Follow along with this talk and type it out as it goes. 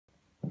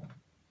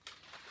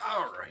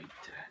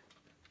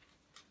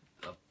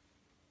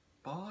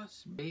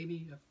Boss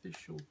Baby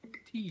official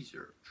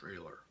teaser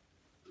trailer.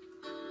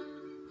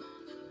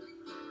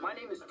 My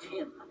name is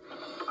Tim.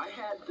 I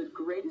had the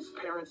greatest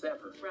parents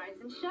ever.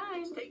 Rise and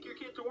shine. Take your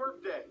kid to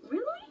work day.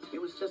 Really?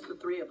 It was just the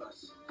three of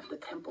us, the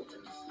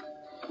Templetons.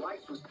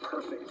 Life was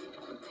perfect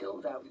until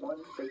that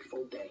one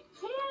fateful day.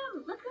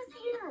 Tim, look who's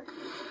here.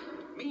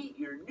 Meet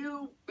your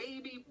new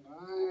baby. Oh.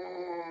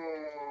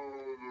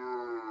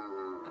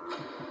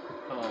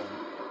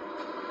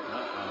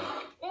 Uh-oh.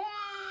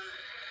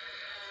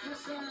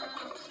 He's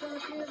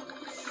taking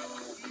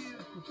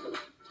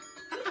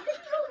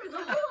over the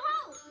whole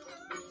house.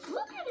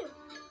 Look at him.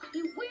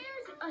 He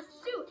wears a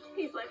suit.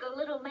 He's like a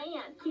little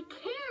man. He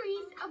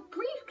carries a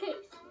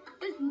briefcase.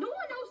 Does no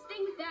one else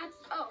think that's,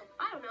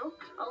 I don't know,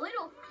 a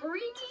little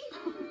freaky?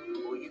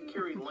 Well, you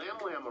carried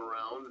Lamb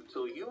around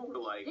until you were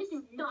like... This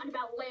is not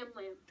about Lamb.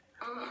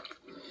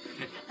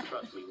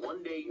 Trust me,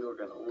 one day you're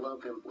gonna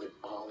love him with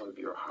all of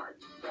your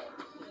heart.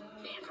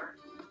 Never.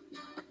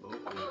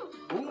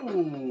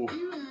 Ooh.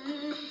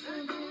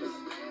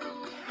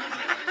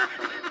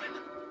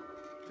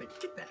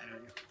 Get that out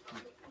of here.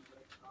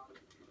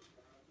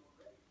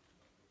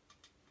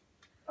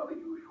 How the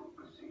usual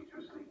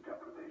procedure, sleep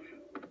deprivation,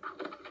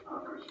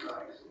 hunger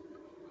strikes.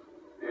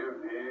 They're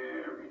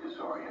very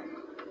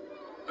disorienting.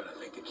 But I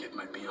think the kid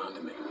might be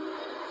onto me.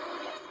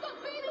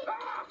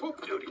 Ah,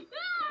 poop duty!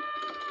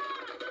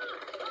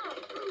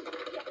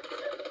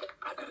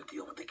 I gotta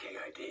deal with the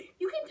KID.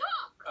 You can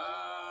talk.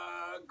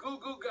 Goo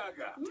goo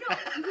gaga. No,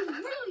 you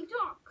can really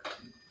talk.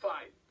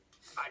 Fine,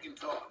 I can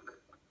talk.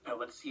 Now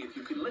let's see if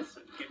you can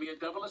listen. Give me a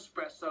double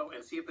espresso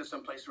and see if there's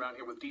some place around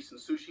here with decent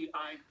sushi.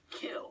 I'd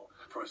kill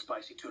for a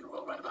spicy tuna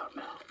roll right about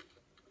now.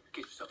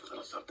 Get yourself a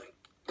little something.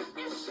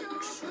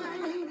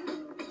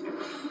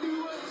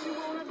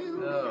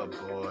 Oh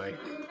boy.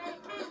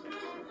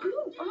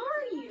 Who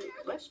are you?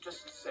 Let's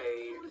just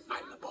say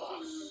I'm the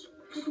boss.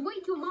 Just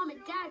wait till Mom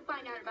and Dad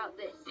find out about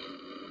this.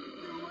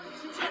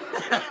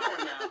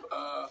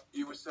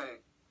 You were saying?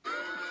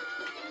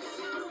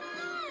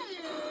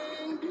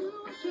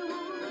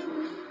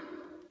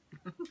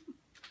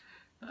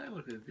 I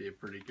would think it'd be a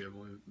pretty good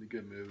movie.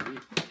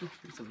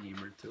 There's some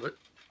humor to it.